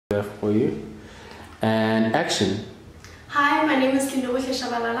for you. And action. Hi, my name is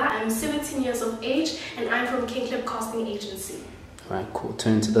Itumeleng. I'm 17 years of age and I'm from YoTv Casting agency. Alright, cool.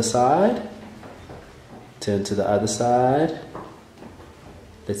 Turn to the side. Turn to the other side.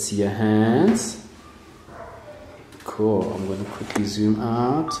 Let's see your hands. Cool. I'm going to quickly zoom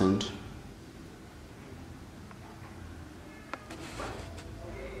out and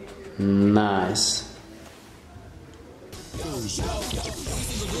nice.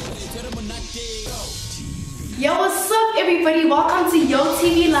 Yo, what's up everybody? Welcome to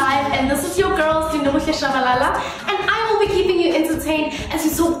YoTv Live, and this is your girl Itumeleng, and I will be keeping you entertained as we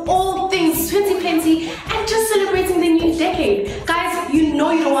talk all things 2020 and just celebrating the new decade. Guys, you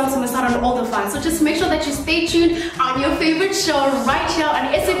know you don't want to miss out on all the fun, so just make sure that you stay tuned on your favorite show right here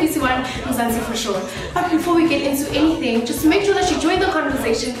on SABC1 Mzansi for sure. But before we get into anything, just make sure that you join the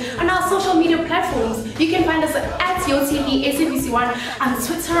conversation on our social media platforms. You can find us at YoTv SABC1 on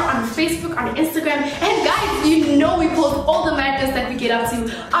Twitter, on Facebook, on Instagram, and guys, you know we post all the madness that we get up to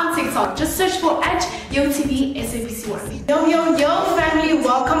on TikTok. Just search for at YoTv SABC1. Yo family,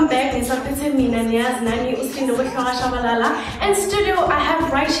 welcome back. And studio I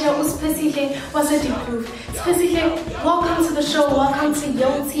have right here Pitje was a proof. Pitje, welcome to the show, welcome to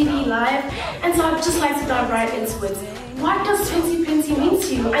YoTv Live. And so I'd just like to dive right into it. What does 2020 mean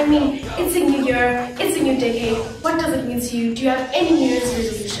to you? I mean, it's a new year, it's a new decade. What does it mean to you? Do you have any New Year's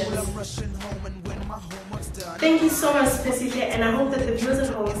resolutions? Thank you so much, Pitje, and I hope that the viewers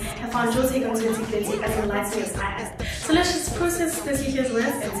at home have found your take on 2020 as enlightening as I have. So let's just process Pitje's words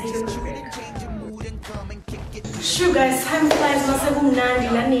and take a quick break. Sure guys, time flies.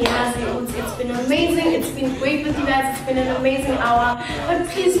 It's been amazing, it's been great with you guys, it's been an amazing hour. But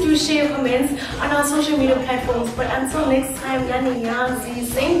please do share your comments on our social media platforms. But until next time,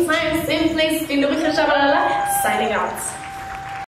 same time, same place, signing out.